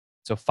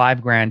So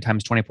 5 grand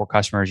times 24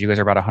 customers, you guys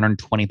are about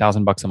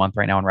 120,000 bucks a month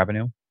right now in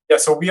revenue. Yeah,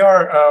 so we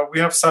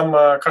have some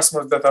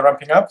customers that are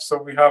ramping up. So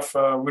we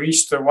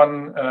reached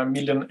 1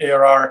 million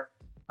ARR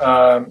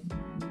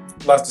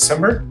last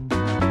December.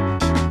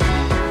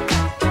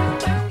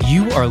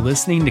 You are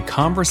listening to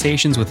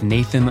Conversations with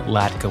Nathan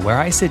Latka, where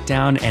I sit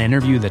down and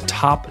interview the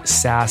top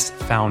SaaS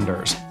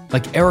founders,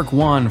 like Eric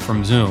Yuan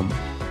from Zoom.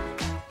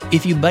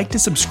 If you'd like to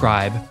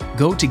subscribe,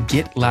 go to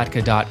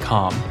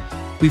getlatka.com.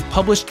 We've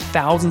published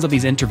thousands of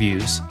these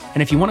interviews,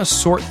 and if you want to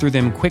sort through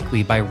them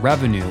quickly by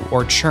revenue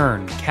or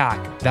churn,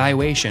 CAC,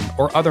 valuation,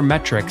 or other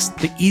metrics,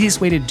 the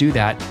easiest way to do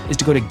that is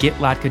to go to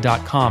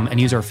getlatka.com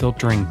and use our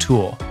filtering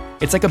tool.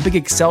 It's like a big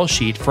Excel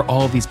sheet for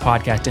all of these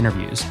podcast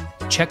interviews.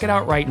 Check it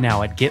out right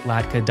now at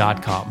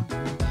getlatka.com.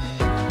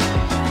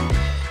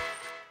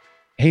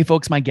 Hey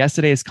folks, my guest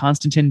today is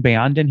Konstantin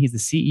Bayandin. He's the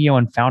CEO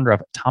and founder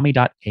of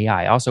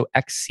Tommy.ai, also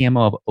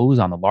ex-CMO of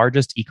Ozon, the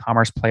largest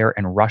e-commerce player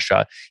in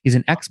Russia. He's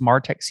an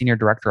ex-Martech senior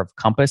director of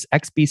Compass,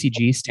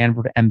 ex-BCG,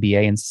 Stanford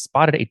MBA, and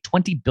spotted a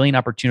 $20 billion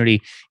opportunity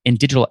in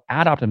digital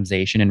ad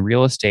optimization and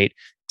real estate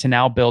to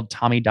now build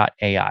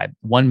Tommy.ai,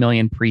 1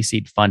 million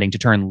pre-seed funding to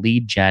turn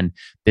lead gen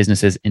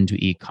businesses into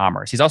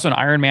e-commerce. He's also an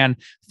Ironman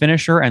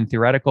finisher and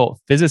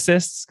theoretical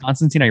physicist.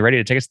 Konstantin, are you ready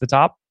to take us to the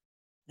top?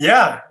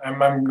 Yeah,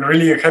 I'm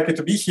really happy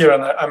to be here,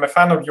 and I'm a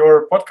fan of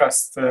your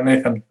podcast,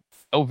 Nathan.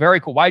 Oh, very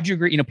cool. Why'd you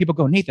agree? People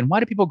go, Nathan,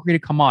 why do people agree to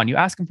come on? You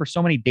ask them for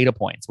so many data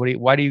points.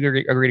 Why do you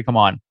agree to come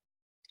on?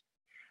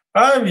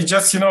 We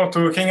just,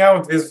 to hang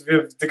out with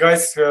the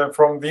guys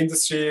from the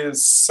industry,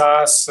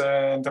 SaaS,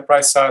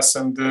 enterprise SaaS,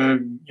 and,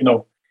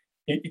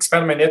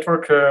 expand my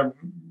network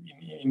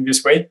in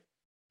this way.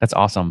 That's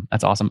awesome.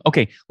 That's awesome.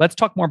 Okay, let's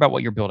talk more about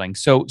what you're building.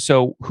 So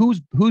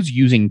who's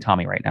using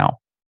Tommy right now?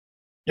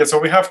 Yeah,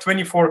 so we have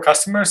 24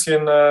 customers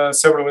in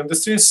several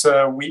industries.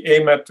 We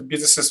aim at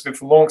businesses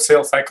with long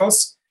sales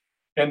cycles,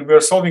 and we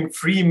are solving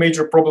three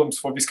major problems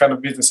for these kind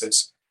of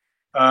businesses.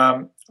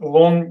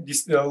 Long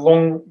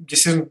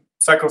decision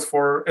cycles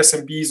for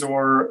SMBs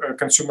or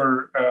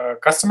consumer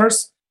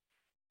customers,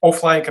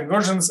 offline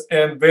conversions,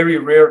 and very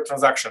rare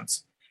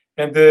transactions.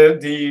 And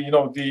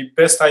the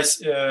best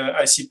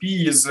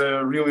ICP is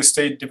a real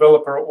estate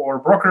developer or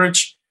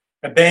brokerage,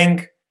 a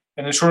bank,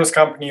 an insurance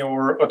company,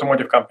 or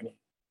automotive company.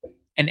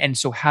 And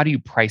so how do you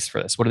price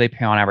for this? What do they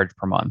pay on average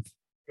per month?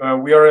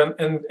 We are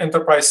an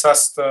enterprise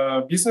SaaS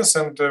business,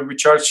 and we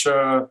charge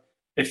a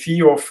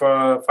fee of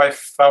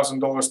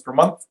 $5,000 per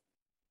month.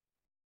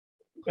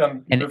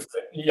 And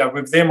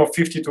with them of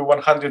 $50,000 to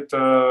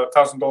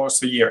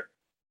 $100,000 a year.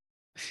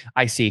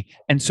 I see.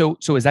 And so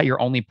is that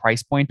your only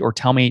price point, or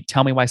tell me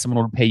why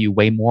someone would pay you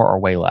way more or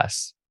way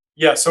less?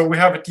 Yeah, so we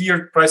have a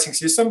tiered pricing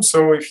system.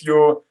 So if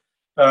you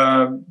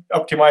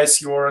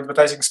optimize your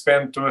advertising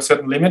spend to a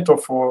certain limit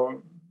of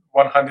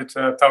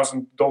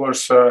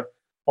 $100,000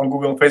 on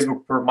Google and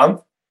Facebook per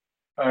month,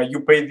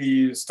 you pay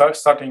the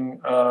starting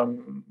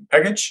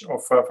package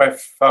of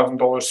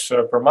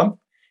 $5,000 per month.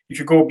 If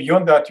you go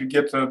beyond that, you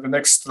get the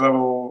next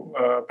level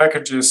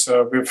packages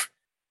with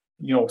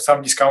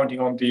some discounting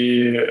on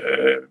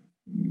the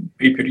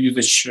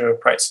pay-per-usage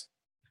price.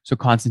 So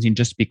Konstantin,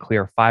 just to be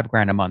clear,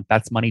 $5,000 a month,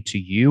 that's money to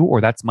you, or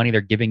that's money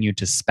they're giving you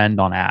to spend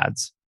on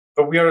ads?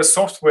 But we are a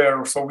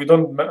software, so we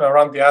don't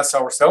run the ads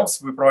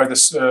ourselves. We provide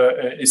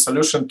a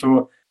solution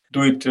to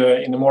do it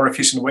in a more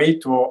efficient way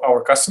to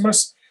our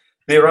customers.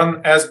 They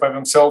run ads by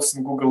themselves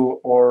in Google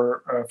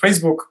or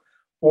Facebook,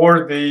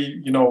 or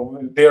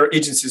their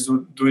agencies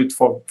do it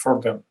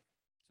for them.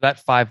 That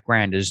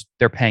 $5,000 is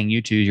they're paying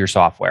you to use your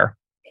software.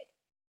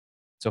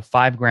 So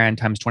 $5,000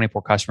 times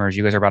 24 customers,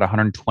 you guys are about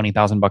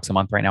 120,000 bucks a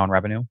month right now in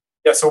revenue.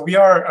 Yeah, so we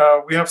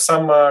have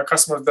some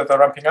customers that are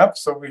ramping up.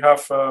 So we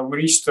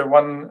reached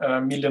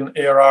 1 million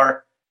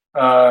ARR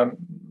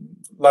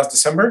last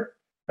December,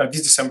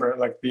 this December,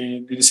 like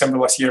the December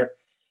last year,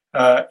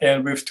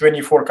 and with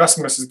 24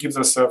 customers, it gives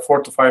us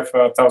 $4,000 to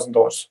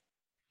 $5,000.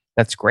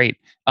 That's great.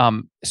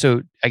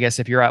 So I guess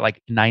if you're at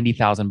like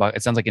 90,000 bucks,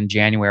 it sounds like in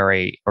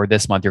January or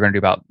this month you're going to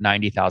do about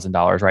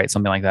 $90,000, right?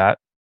 Something like that.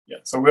 Yeah.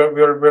 So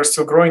we're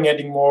still growing,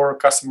 adding more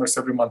customers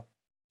every month.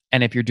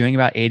 And if you're doing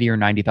about $80,000 or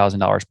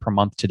 $90,000 per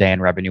month today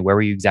in revenue, where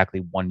were you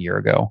exactly 1 year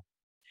ago?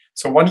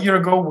 So 1 year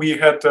ago, we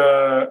had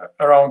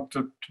around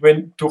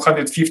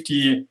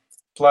 250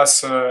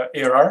 plus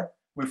ARR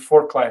with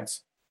 4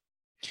 clients.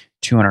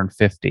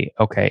 250.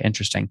 Okay,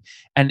 interesting.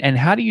 And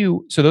how do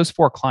you? So those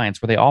 4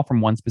 clients, were they all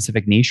from one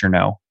specific niche or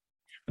no?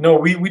 No,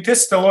 we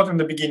tested a lot in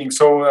the beginning.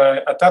 So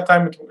at that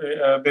time,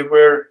 they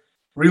were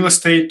real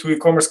estate, 2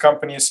 e-commerce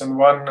companies, and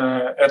one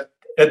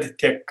ed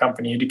tech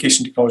company,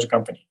 education technology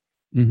company.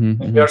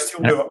 Mm-hmm. They are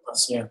still with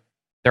us, yeah.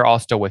 They're all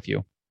still with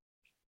you.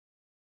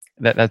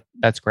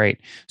 That's great.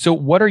 So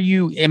what are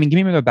you, give me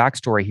a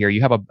backstory here.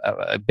 You have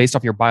based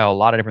off your bio, a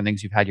lot of different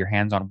things you've had your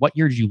hands on. What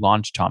year did you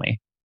launch Tommy?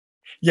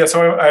 Yeah,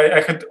 so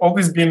I had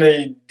always been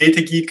a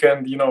data geek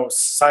and,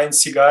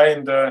 sciencey guy,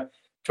 and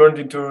turned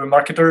into a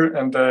marketer.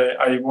 And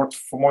I worked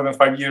for more than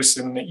 5 years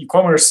in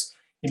e-commerce,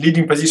 in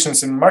leading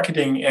positions in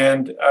marketing.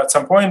 And at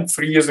some point,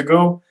 3 years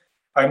ago,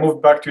 I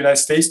moved back to the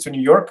United States, to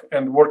New York,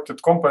 and worked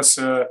at Compass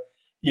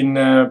in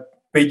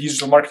paid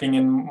digital marketing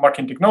and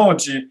marketing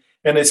technology,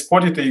 and I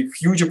spotted a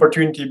huge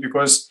opportunity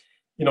because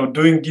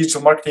doing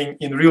digital marketing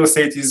in real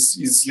estate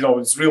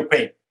is real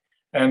pain.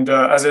 And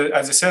as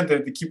I said,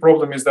 the key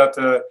problem is that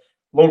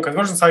long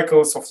conversion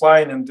cycles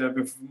offline and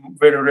with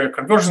very rare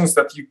conversions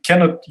that you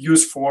cannot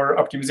use for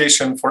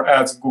optimization for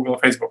ads, Google,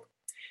 Facebook.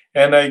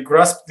 And I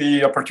grasped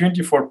the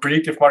opportunity for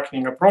predictive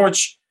marketing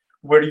approach,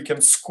 where you can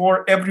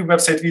score every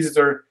website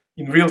visitor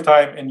in real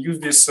time and use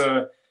this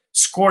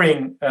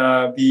scoring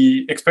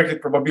the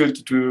expected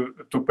probability to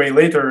pay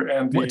later.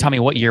 And tell me,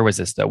 what year was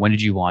this though? When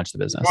did you launch the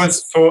business?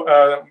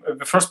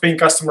 The first paying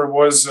customer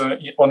was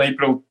on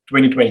April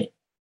 2020.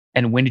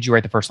 And when did you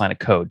write the first line of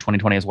code?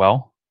 2020 as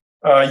well?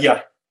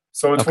 Yeah.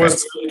 So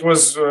it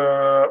was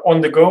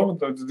on the go.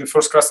 The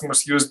first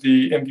customers used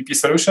the MVP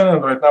solution,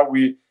 and right now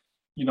we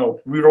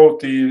rewrote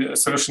the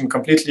solution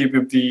completely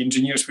with the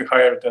engineers we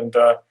hired, and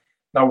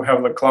now we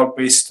have a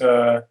cloud-based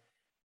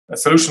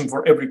solution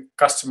for every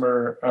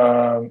customer.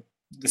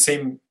 The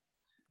same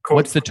code.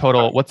 What's the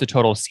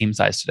total team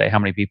size today? How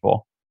many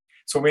people?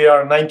 So we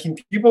are 19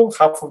 people.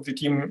 Half of the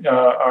team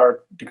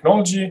are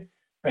technology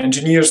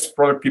engineers,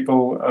 product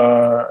people,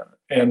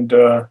 and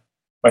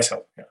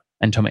myself. Yeah.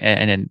 And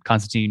then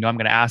Konstantin, I'm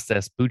going to ask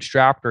this: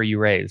 bootstrapped or you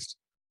raised?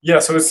 Yeah,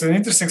 so it's an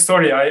interesting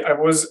story. I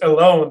was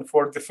alone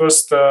for the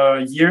first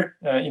year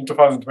in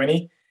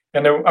 2020,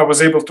 and I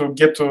was able to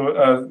get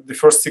to the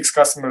first 6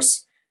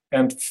 customers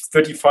and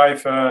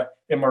 35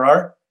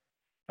 MRR,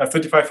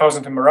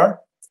 35,000 MRR.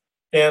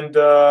 And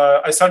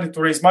I started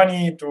to raise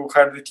money to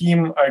hire the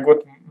team. I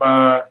got,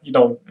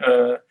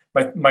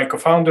 my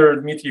co-founder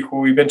Dmitry,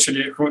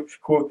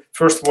 who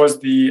first was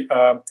the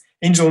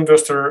angel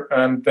investor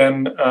and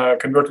then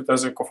converted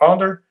as a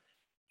co-founder.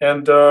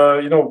 And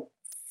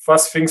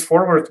fast things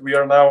forward, we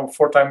are now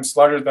 4 times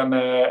larger than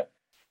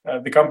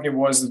the company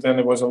was than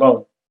it was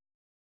alone.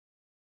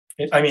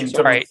 I mean,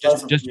 all right.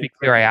 Just to be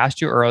clear, I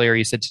asked you earlier.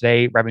 You said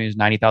today revenue is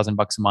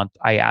 $90,000 a month.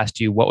 I asked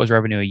you what was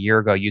revenue a year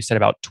ago. You said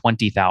about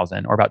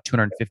 20,000 or about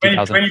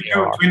 250,000.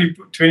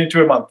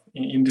 22 a month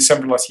in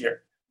December last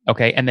year.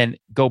 Okay, and then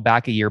go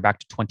back a year, back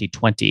to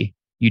 2020.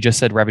 You just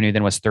said revenue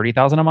then was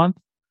 30,000 a month.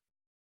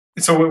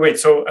 So wait.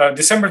 So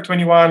December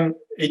 21,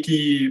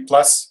 80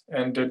 plus,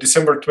 and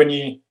December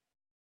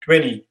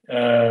 2020,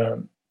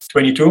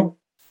 22,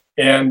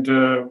 and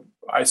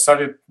I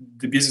started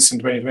the business in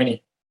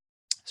 2020.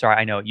 Sorry,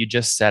 I know you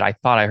just said, I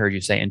thought I heard you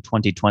say in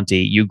 2020,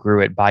 you grew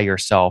it by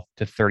yourself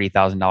to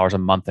 $30,000 a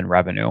month in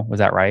revenue. Was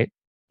that right?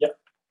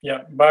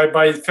 Yeah.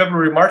 By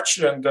February, March,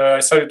 and I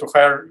started to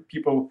hire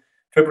people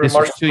This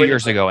was 2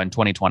 years ago in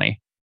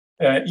 2020.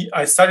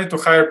 I started to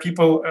hire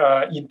people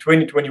in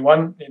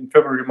 2021 in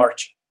February,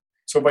 March.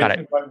 So Got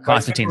it.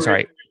 Konstantin,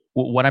 sorry.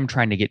 What I'm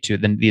trying to get to,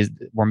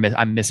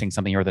 I'm missing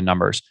something here with the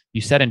numbers.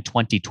 You said in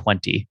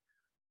 2020,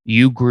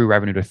 you grew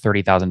revenue to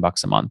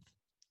 $30,000 a month.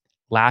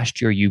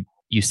 Last year, you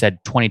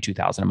said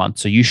 22,000 a month.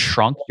 So you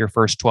shrunk your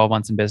first 12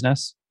 months in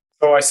business?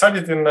 So I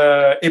started in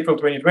April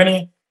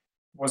 2020,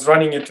 was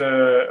running it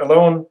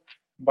alone.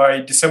 By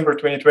December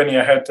 2020,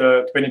 I had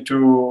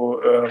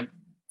 $22,000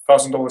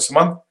 a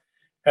month.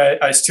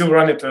 I still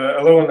run it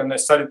alone, and I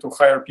started to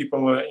hire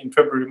people in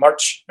February,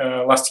 March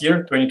last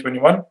year,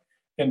 2021.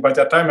 And by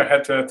that time, I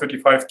had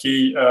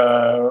 $35K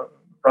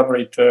run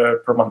rate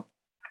per month.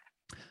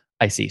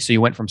 I see. So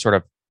you went from sort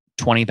of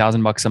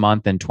 $20,000 a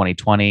month in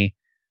 2020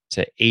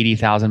 to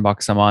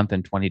 $80,000 a month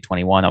in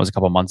 2021. That was a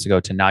couple of months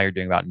ago. To now you're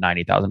doing about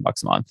 $90,000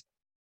 a month. Is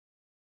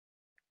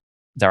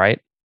that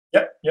right?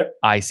 Yeah.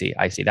 I see.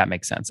 That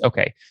makes sense.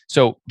 Okay.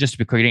 So just to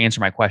be clear, to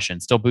answer my question,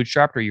 still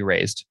bootstrapped or you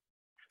raised?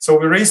 So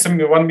we raised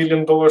 $1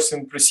 million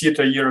in pre-seed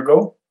a year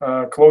ago,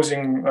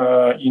 closing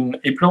in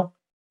April.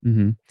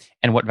 Mm-hmm.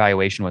 And what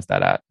valuation was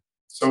that at?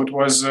 So it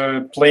was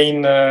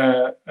plain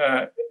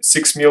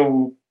 $6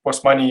 million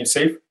post money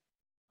safe.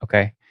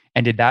 Okay.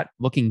 And did that,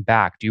 looking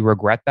back, do you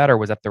regret that, or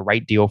was that the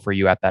right deal for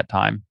you at that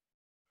time?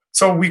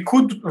 So we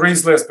could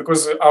raise less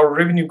because our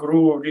revenue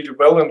grew really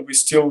well, and we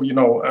still,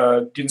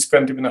 didn't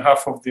spend even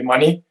half of the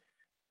money.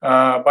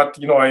 But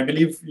I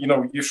believe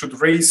you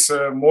should raise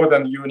more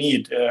than you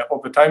need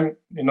all the time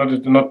in order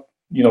to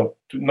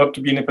not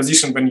to be in a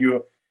position when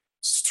you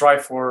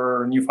strive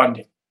for new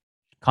funding.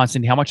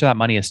 Konstantin, how much of that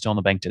money is still in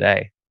the bank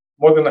today?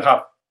 More than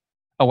half.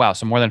 Oh wow!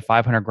 So more than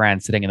 500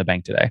 grand sitting in the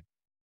bank today.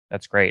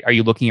 That's great. Are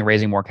you looking at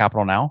raising more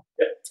capital now?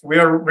 Yeah, we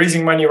are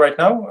raising money right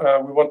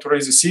now. We want to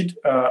raise a seed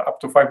up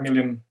to $5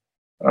 million.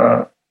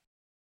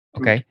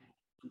 Okay.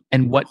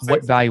 And what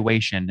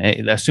valuation,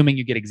 assuming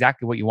you get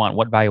exactly what you want,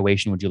 what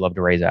valuation would you love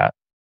to raise at?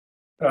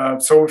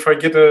 So if I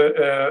get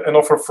an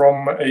offer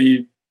from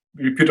a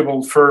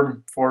reputable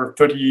firm for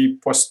 30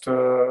 post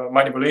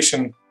money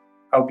valuation,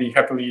 I'll be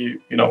happily,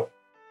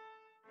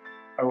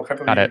 I will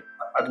happily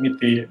admit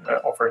the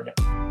offer. Yeah.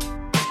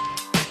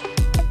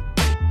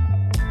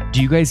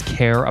 Do you guys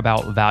care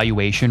about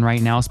valuation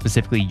right now,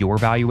 specifically your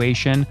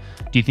valuation?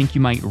 Do you think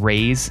you might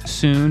raise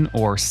soon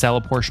or sell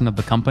a portion of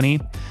the company?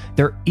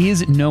 There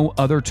is no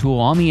other tool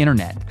on the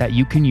internet that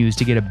you can use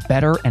to get a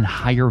better and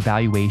higher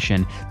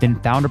valuation than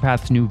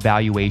FounderPath's new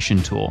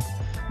valuation tool.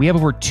 We have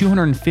over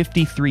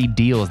 253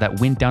 deals that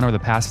went down over the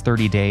past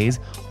 30 days,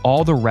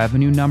 all the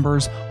revenue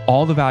numbers,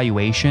 all the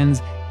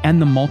valuations,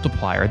 and the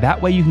multiplier.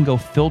 That way you can go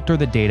filter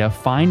the data,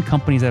 find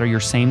companies that are your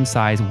same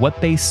size,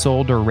 what they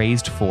sold or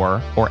raised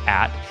for or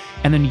at,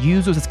 and then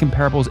use those as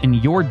comparables in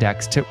your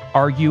decks to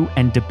argue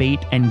and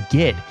debate and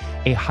get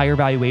a higher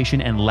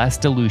valuation and less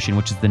dilution,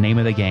 which is the name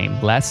of the game,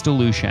 less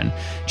dilution.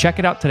 Check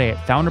it out today at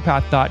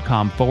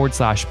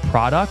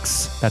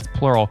founderpath.com/products, that's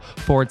plural,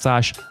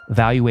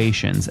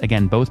 /valuations.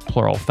 Again, both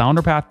plural,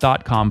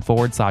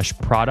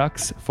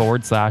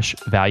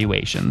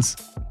 founderpath.com/products/valuations.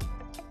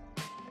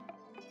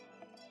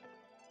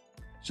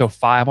 So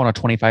 5 on a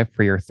 25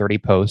 per year 30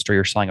 post, or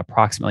you're selling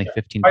approximately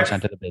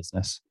 15% of the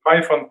business.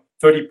 5 on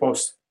 30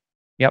 posts.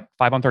 Yep,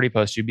 5 on 30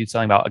 posts. You'd be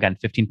selling about, again,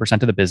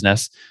 15% of the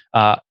business.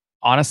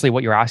 Honestly,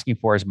 what you're asking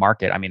for is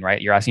market. I mean,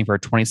 right? You're asking for a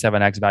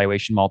 27x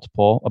valuation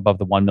multiple above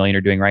the 1 million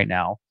you're doing right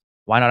now.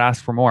 Why not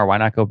ask for more? Why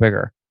not go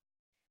bigger?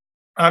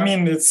 I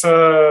mean, it's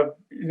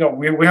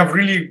we have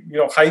really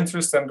high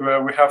interest, and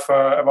we have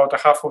about a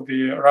half of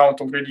the round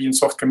already in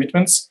soft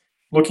commitments,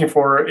 looking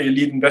for a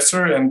lead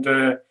investor, and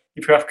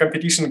if you have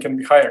competition, it can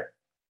be higher.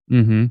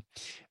 Mm-hmm.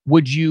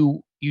 Would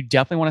you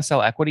definitely want to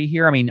sell equity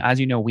here? I mean, as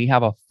you know, we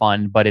have a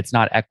fund, but it's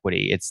not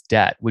equity, it's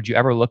debt. Would you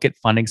ever look at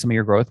funding some of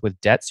your growth with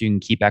debt so you can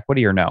keep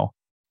equity, or no?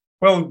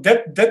 Well,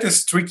 debt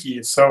is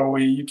tricky. So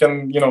you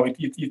can,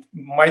 it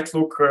might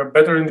look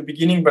better in the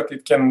beginning, but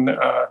it can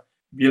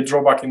be a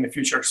drawback in the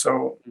future.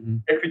 So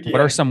equity.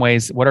 What are some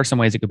ways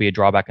it could be a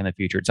drawback in the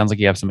future? It sounds like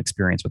you have some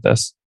experience with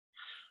this.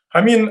 I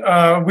mean,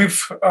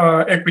 with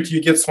equity,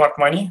 you get smart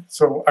money.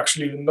 So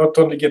actually, you not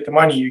only get the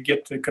money, you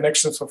get the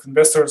connections of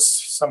investors,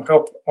 some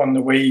help on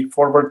the way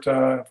forward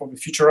for the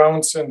future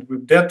rounds. And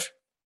with debt,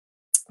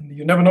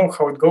 you never know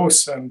how it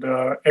goes. And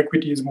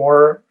equity is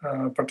more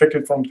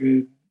protected from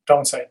the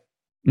downside.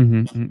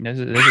 Mm-hmm. This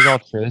is all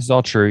true. This is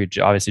all true.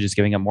 You're obviously, just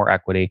giving up more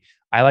equity.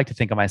 I like to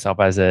think of myself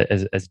as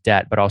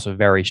debt, but also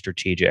very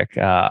strategic.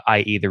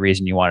 I.e., the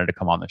reason you wanted to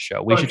come on the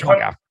show. We should talk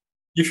after.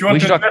 If you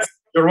want to invest,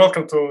 you're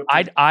welcome to.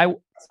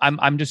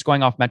 I'm just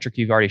going off metric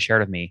you've already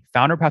shared with me.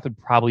 FounderPath would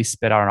probably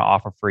spit out an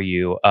offer for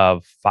you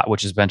of,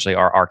 which is eventually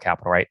our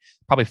capital, right?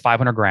 Probably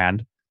 500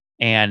 grand,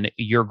 and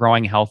you're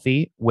growing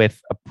healthy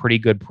with a pretty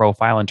good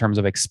profile in terms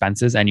of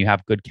expenses, and you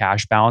have good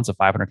cash balance of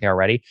 500K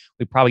already.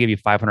 We'd probably give you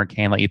 500K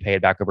and let you pay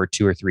it back over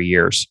 2 or 3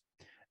 years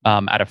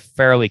at a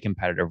fairly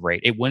competitive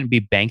rate. It wouldn't be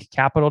bank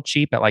capital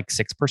cheap at like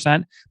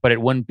 6%, but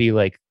it wouldn't be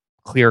like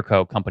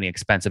Clearco company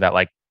expensive at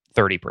like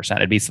 30%.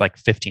 It'd be like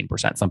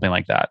 15%, something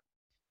like that.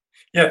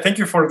 Yeah, thank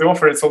you for the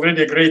offer. It's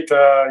already a great,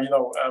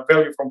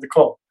 value from the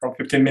call, from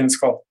 15 minutes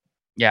call.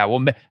 Yeah,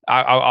 well,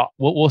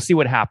 we'll see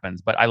what happens.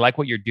 But I like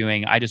what you're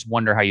doing. I just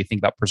wonder how you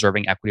think about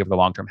preserving equity over the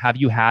long term. Have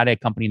you had a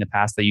company in the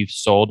past that you've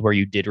sold where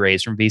you did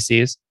raise from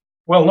VCs?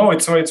 Well, no,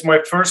 it's my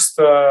first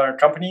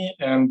company,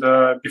 and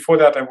before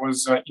that, I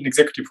was in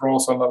executive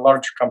roles on the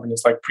large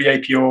companies like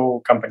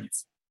pre-IPO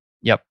companies.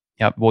 Yep.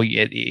 Well,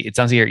 it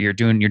sounds like you're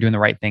doing the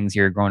right things.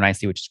 You're growing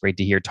nicely, which is great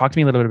to hear. Talk to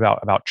me a little bit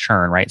about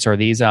churn, right? So are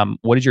these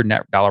what is your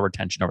net dollar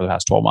retention over the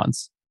past 12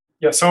 months?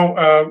 Yeah,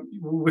 so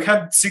we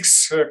had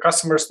 6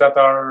 customers that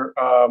are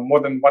more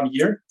than 1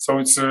 year. So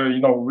it's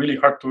really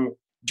hard to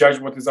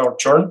judge what is our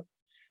churn,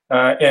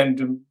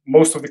 and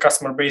most of the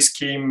customer base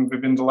came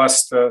within the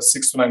last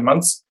 6 to 9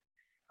 months.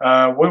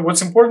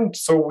 What's important?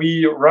 So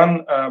we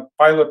run a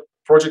pilot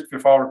project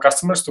with our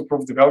customers to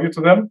prove the value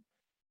to them.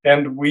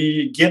 And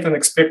we get and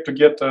expect to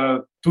get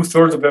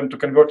 2/3 of them to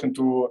convert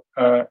into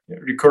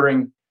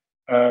recurring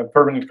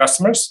permanent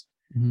customers.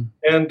 Mm-hmm.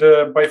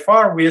 And by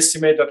far, we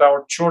estimate that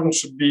our churn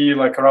should be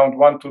like around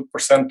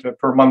 1-2%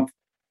 per month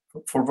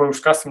for those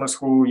customers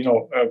who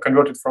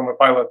converted from a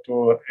pilot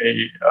to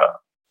a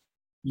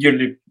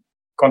yearly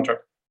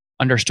contract.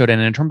 Understood. And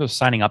in terms of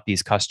signing up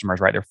these customers,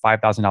 right, they're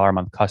 $5,000 a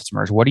month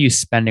customers. What are you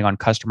spending on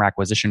customer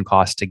acquisition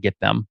costs to get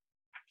them?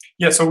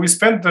 Yeah, so we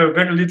spent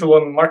very little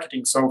on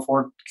marketing. So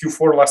for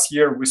Q4 last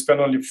year, we spent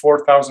only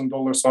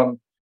 $4,000 on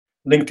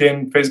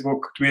LinkedIn,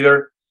 Facebook,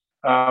 Twitter.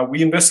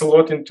 We invest a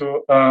lot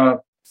into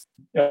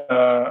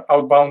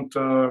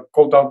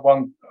cold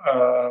outbound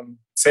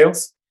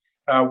sales.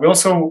 We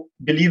also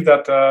believe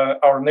that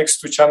our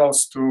next 2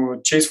 channels to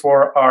chase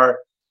for are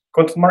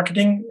content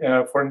marketing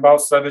for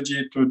inbound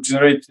strategy to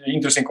generate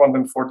interesting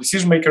content for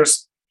decision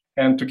makers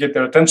and to get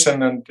their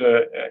attention and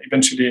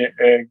eventually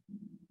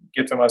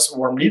get them as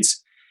warm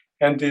leads.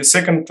 And the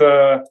second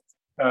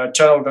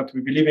channel that we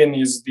believe in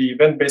is the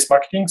event-based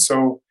marketing.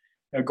 So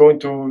going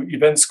to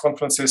events,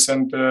 conferences,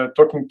 and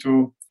talking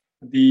to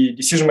the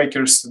decision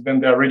makers when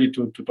they are ready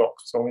to talk.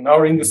 So in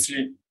our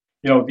industry,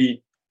 the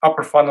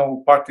upper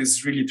funnel part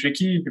is really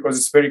tricky because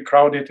it's very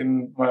crowded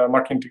in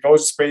marketing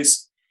technology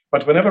space.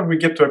 But whenever we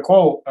get to a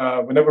call,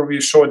 whenever we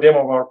show a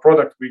demo of our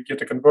product, we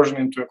get a conversion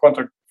into a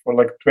contract for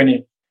like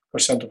 20%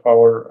 of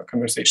our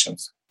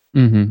conversations.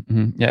 Mm-hmm,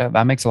 mm-hmm. Yeah,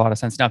 that makes a lot of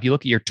sense. Now, if you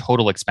look at your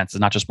total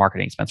expenses, not just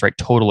marketing expense, right?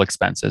 Total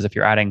expenses. If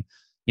you're adding,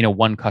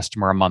 1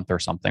 customer a month or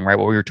something, right?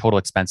 What were your total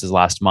expenses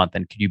last month?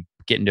 And could you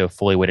get into a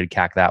fully weighted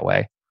CAC that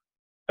way?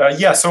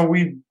 Yeah, so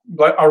we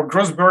our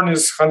gross burn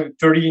is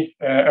 130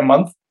 a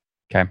month.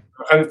 Okay.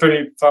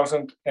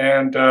 130,000,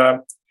 and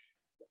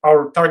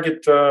our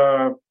target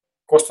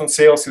cost on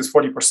sales is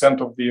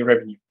 40% of the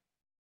revenue.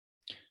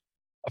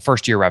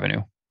 First year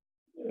revenue.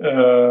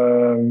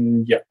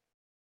 Yeah.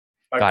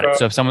 Got it.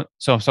 So if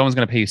someone's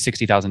going to pay you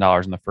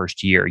 $60,000 in the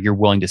first year, you're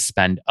willing to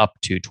spend up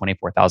to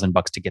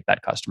 $24,000 to get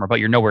that customer, but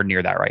you're nowhere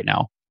near that right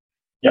now.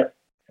 Yeah.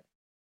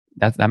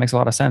 That makes a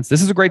lot of sense.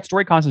 This is a great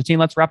story, Konstantin.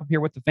 Let's wrap up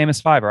here with the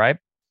famous five, all right?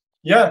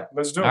 Yeah,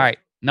 let's do it. All right.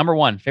 Number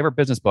one, favorite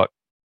business book.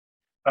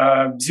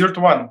 0 to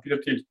 1,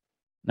 Peter Thiel.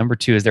 Number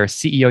two, is there a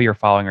CEO you're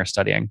following or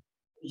studying?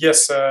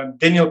 Yes,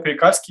 Daniel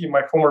Perikatsky,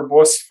 my former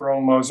boss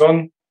from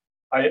Zone.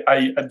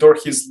 I adore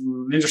his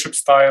leadership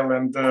style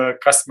and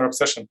customer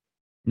obsession.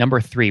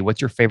 Number three, what's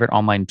your favorite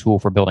online tool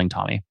for building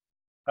Tommy?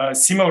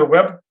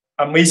 SimilarWeb,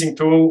 amazing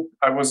tool.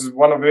 I was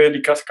one of the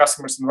early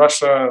customers in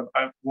Russia.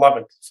 I love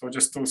it. So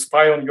just to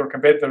spy on your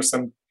competitors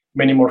and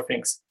many more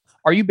things.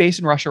 Are you based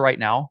in Russia right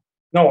now?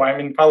 No, I'm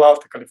in Palo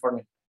Alto,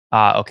 California.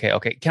 Okay. I'm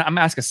going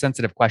to ask a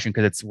sensitive question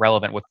because it's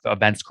relevant with the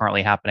events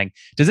currently happening.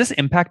 Does this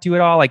impact you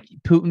at all? Like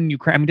Putin,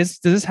 Ukraine? I mean, does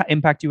this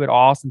impact you at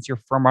all since you're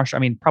from Russia? I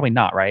mean, probably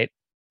not, right?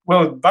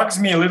 Well, it bugs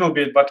me a little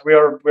bit, but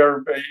we're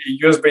a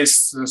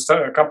US-based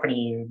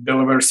company,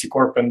 Delaware C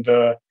Corp, and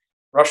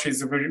Russia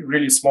is a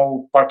really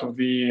small part of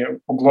the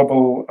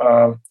global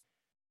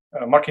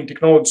marketing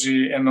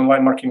technology and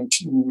online marketing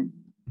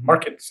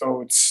market.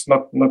 So it's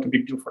not a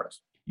big deal for us.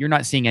 You're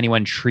not seeing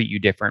anyone treat you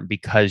different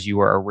because you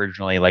were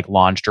originally like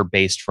launched or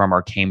based from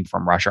or came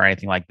from Russia or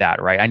anything like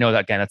that, right? I know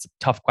that, again, that's a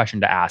tough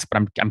question to ask,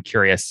 but I'm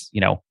curious,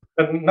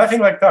 And nothing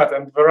like that.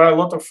 And there are a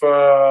lot of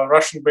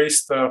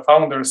Russian-based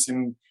founders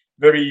in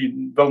very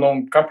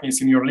well-known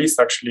companies in your list,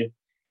 actually.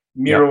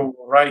 Miro,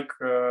 Reich.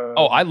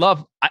 I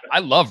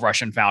love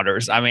Russian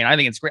founders. I mean, I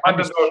think it's great.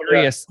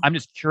 I'm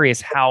just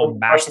curious how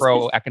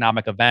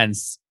macroeconomic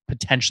events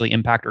potentially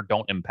impact or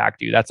don't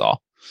impact you. That's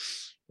all.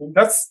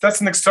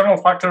 That's an external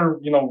factor.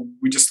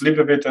 We just live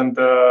with it and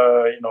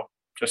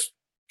just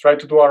try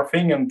to do our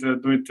thing and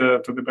do it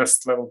to the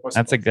best level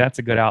possible. That's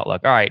a good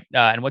outlook. All right.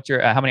 And what's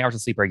your how many hours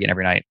of sleep are you getting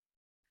every night?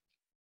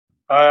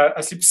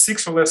 I sleep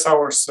 6 or less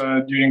hours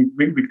during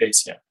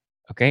weekdays. Yeah.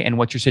 Okay. And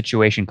what's your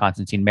situation,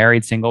 Konstantin?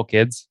 Married, single,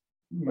 kids?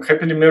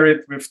 Happily married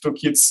with 2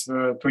 kids,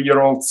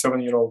 2-year-old,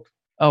 7-year-old.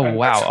 Oh, and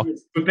wow. Actually,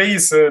 today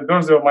is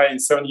birthday of my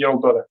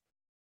 7-year-old daughter.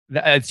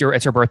 It's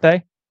her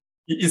birthday?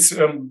 It's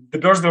the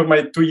birthday of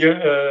my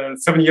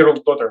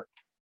 7-year-old daughter.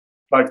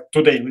 Like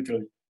today,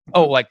 literally.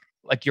 Oh, like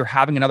you're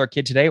having another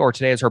kid today, or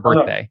today is her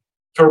birthday?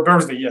 No. Her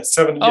birthday, yes,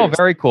 7 years. Oh,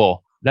 very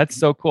cool. That's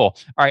so cool.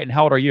 All right. And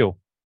how old are you?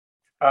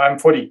 I'm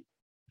 40.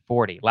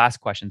 40. Last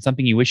question.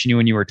 Something you wish you knew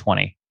when you were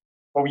 20.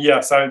 Oh,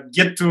 yes. I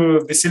get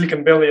to the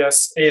Silicon Valley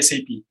as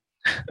ASAP.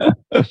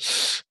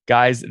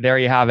 Guys, there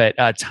you have it.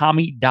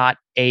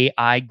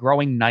 Tommy.ai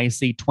growing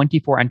nicely.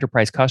 24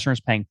 enterprise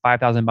customers paying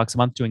 $5,000 a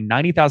month, doing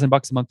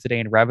 $90,000 a month today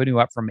in revenue,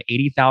 up from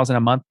 $80,000 a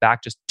month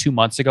back just 2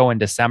 months ago in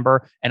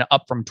December, and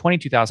up from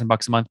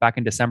 $22,000 a month back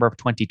in December of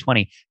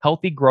 2020.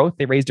 Healthy growth.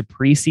 They raised a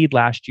pre-seed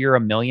last year,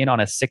 $1 million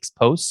on a 6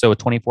 post, so a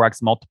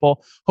 24x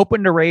multiple.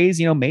 Hoping to raise,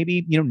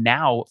 maybe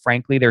now,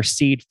 frankly, their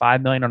seed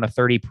 $5 million on a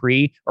 30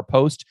 pre or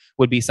post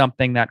would be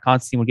something that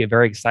Konstantin would get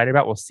very excited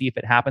about. We'll see if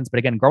it happens. But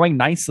again, growing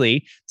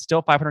nicely,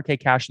 still $500K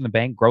cash in the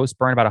bank, gross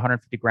burn about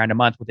 $150,000 a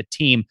month with a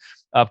team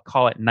of,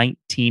 call it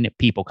 19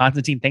 people.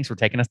 Konstantin, thanks for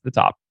taking us to the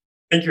top.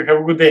 Thank you.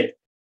 Have a good day.